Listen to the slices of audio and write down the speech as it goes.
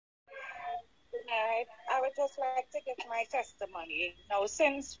Alright, I would just like to give my testimony. Now,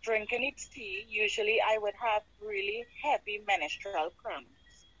 since drinking the tea, usually I would have really heavy menstrual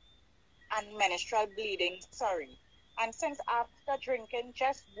cramps and menstrual bleeding, sorry. And since after drinking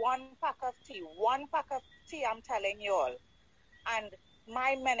just one pack of tea, I'm telling you all, and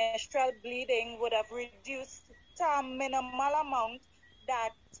my menstrual bleeding would have reduced to a minimal amount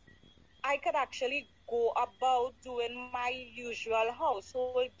that I could actually go about doing my usual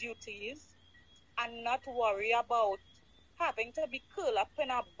household duties and not worry about having to be curled up in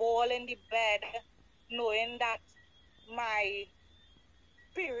a ball in the bed, knowing that my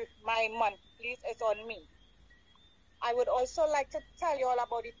my monthlies is on me. I would also like to tell you all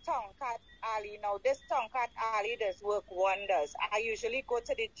about the Tonkat Alley. Now, this Tonkat Alley does work wonders. I usually go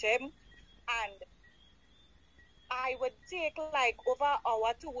to the gym and I would take like over an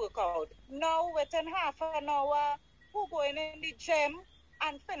hour to work out. Now, within half an hour, who going in the gym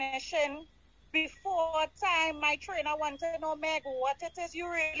and finishing before time, my trainer wants to know, Meg, what it is you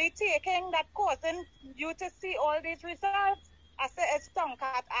really taking that causing you to see all these results. I said, it's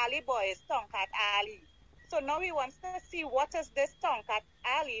Tonkat Alley, boy, it's Tonkat Alley. So now he wants to see what is this Tonkat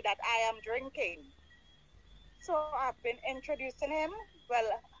Alley that I am drinking. So I've been introducing him.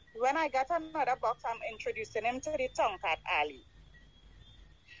 Well, when I get another box, I'm introducing him to the Tonkat Alley.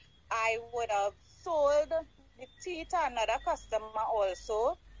 I would have sold the tea to another customer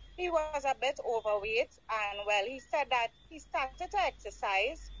also. He was a bit overweight, and well, he said that he started to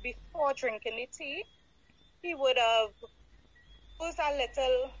exercise before drinking the tea. He would have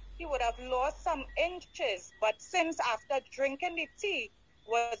lost some inches, but since after drinking the tea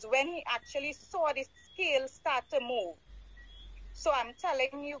was when he actually saw the scale start to move. So I'm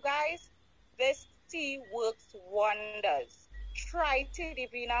telling you guys, this tea works wonders. Try Tea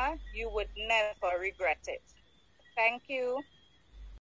Divina, you would never regret it. Thank you.